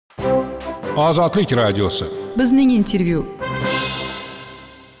Ozodlik radiosi. Bizning intervyu.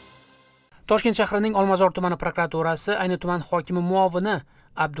 Toshkent shahrining Olmazor tumani prokuraturasi ayni tuman hokimi muovini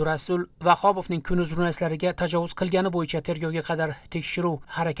Abdurasul Vahobovnning Kun.uz jurnalistlariga tajovuz qilgani bo'yicha tergovga qadar tekshiruv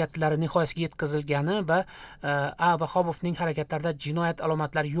harakatlari nihoyasiga yetkazilgani va Vahobovning harakatlarida jinoyat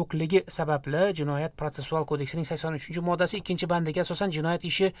alomatlari yo'qligi sababli Jinoyat protsessual kodeksining 83-moddasi 2-bandiga asosan jinoyat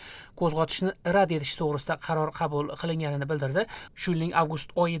ishi qo'zg'atishni rad etish to'g'risida qaror qabul qilinganini bildirdi. Shu yilning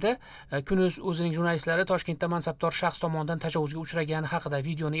avgust oyida Kun.uz o'zining jurnalistlari Toshkentda mansabdor shaxs tomonidan tajovuzga uchragani haqida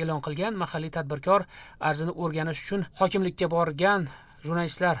videoni e'lon qilgan. Mahalliy tadbirkor arzini o'rganish uchun hokimlikka borgan.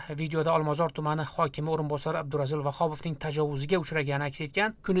 Jurnalistlar videoda Olmazor tumani hokimi o'rinbosari Abdurasul Vahobovning tajovuziga uchragani aks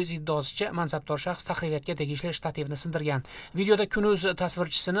etgan. Kun.uz iddaosicha mansabdor shaxs tahririyatga tegishli shtativni sindirgan. Videoda Kun.uz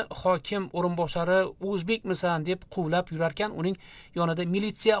tasvirchisini hokim o'rinbosari o'zbekmisan deb quvlab yurarkan, uning yonida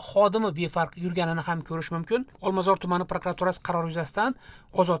militsiya xodimi befarq yurganini ham ko'rish mumkin. Olmazor tumani prokuraturasi qarori yuzasidan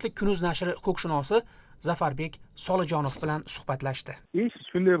Ozodlik Kun.uz nashri ҳуқуқшуноси Zaфарбек Солижонов bilan suhbatlashdi. Ish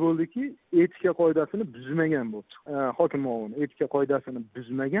shunday bo'ldiki, etika qoidasini buzmagan bo'ldi. Hokim muovini etika qoidasini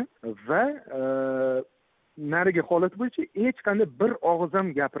buzmagan va narigi holat bo'yicha hech qanday bir og'iz ham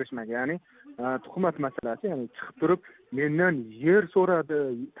gapirishmagan. Ya'ni tuhmat masalasi, ya'ni chiqib turib mendan yer so'radi,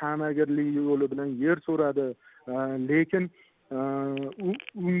 ta'magirlik yo'li bilan yer so'radi, lekin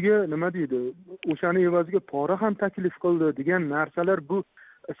unga nima deydi, o'shani evaziga pora ham taklif qildi degan narsalar bu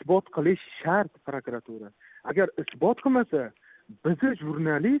isbot qilish shart prokuratura. Agar isbot qilmasa, bizi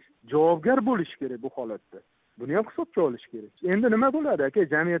jurnalist javobgar bo'lish kerak bu holatda. Buni ham hisobga olish kerak. Endi nima bo'ladi aka,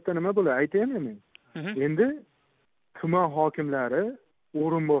 jamiyatda nima bo'ladi aytaymi men? Endi tuman hokimlari,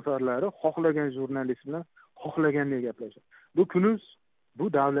 o'rinbosarlari xohlagan jurnalist bilan xohlagandek gaplashadi. Bu Kun.uz bu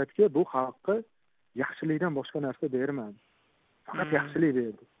davlatga, bu xalqqa yaxshilikdan boshqa narsa bermadi. Faqat yaxshilik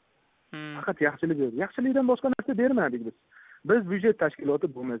berdi. Faqat yaxshilik berdi. Yaxshilikdan boshqa narsa bermadik biz. Biz byudjet tashkiloti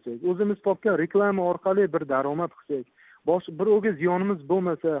bo'lmasak, o'zimiz topgan reklama orqali bir daromad qilsak, bir o'ga ziyonimiz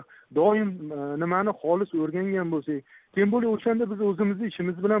bo'lmasa, doim nimani xolis o'rgangan bo'lsak, keyin bo'lib o'shanda biz o'zimizning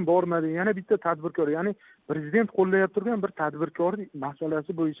ishimiz bilan bormadik. Yana bitta tadbirkor, ya'ni prezident qo'llayib turgan bir tadbirkor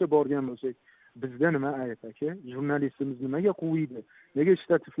masalasi bo'yicha borgan bo'lsak, bizda nima ayb aka? Jurnalistimiz nimaga quviydi? Nega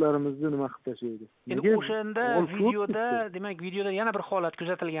shtativlarimizni nima qilib tashlaydi? Endi o'shanda videoda, demak, videoda yana bir holat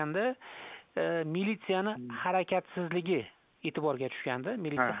kuzatilganda, militsiyani harakatsizligi e'tiborga tushganda,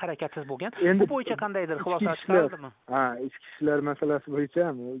 militsiya harakatsiz bo'lgan. Bu bo'yicha qandaydir xulosa chiqardimi? Ichki ishlar masalasi bo'yicha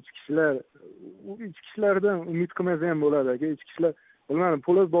ham, ichki ishlardan umid qilmasa ham bo'ladi aka. Ichki ishlar, bilmadim,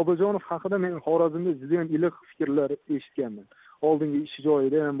 Po'lat Bobojonov haqida men Xorazmda juda ham iliq fikrlar eshitganman. Oldingi ish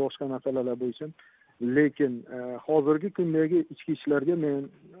joyida ham boshqa masalalar bo'yicha. Lekin hozirgi kundagi ichki ishlarga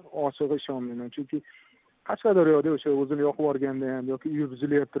men ochiq ishonmayman. Chunki Qashqadaryoda o'sha o'zini yoqib yorganda ham yoki uyi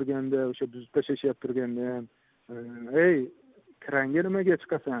buzilayotib turganda, o'sha buzib tashlashib turganda ham, kiranga nimaga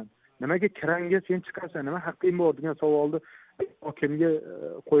chiqasan? Nimaga kiranga sen chiqasan? Nima haqqing bor degan savolni hokimga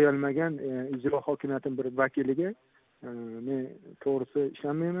qo'yilmagan ijro hokimiyatining bir vakiliga men to'g'risi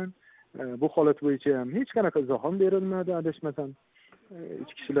ishonmayman. Bu holat bo'yicha ham hech qanaqa izoh ham berilmadi, adashmasam.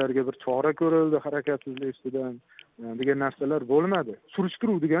 Ichki ishlarga bir chora ko'rildi, harakatsizlik ustidan degan narsalar bo'lmadi.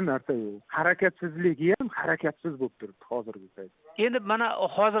 Surishtiruv degan narsa yo'q. Harakatsizligi ham harakatsiz bo'lib turibdi hozirgi paytda.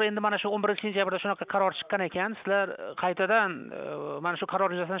 Endi mana shu 11-sentyabrda shunaqa qaror chiqqan ekan, sizlar qaytadan mana shu qaror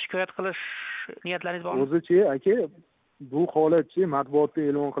yuzasidan shikoyat qilish niyatlaringiz bormi? O'zichi aka, bu holatchi matbuotda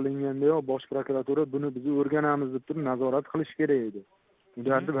e'lon qilinganda bosh prokuratura buni biz o'rganamiz deb turib nazorat qilish kerak edi.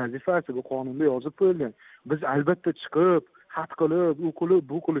 Ularning vazifasi bu qonunda yozib qo'yilgan. Biz albatta chiqib, xat qilib, u qilib,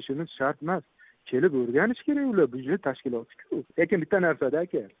 bu qilishimiz shart emas. Kelib o'rganish kerak ular, byudjet tashkiloti-ku. Lekin bitta narsada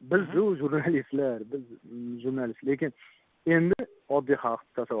aka, biz jurnalistlar, lekin endi oddiy xalq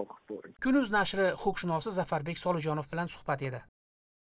tasavvur qilib ko'ring. Kun.uz nashri ҳуқуқшуноси Zaфарбек Солижонов bilan suhbat edi.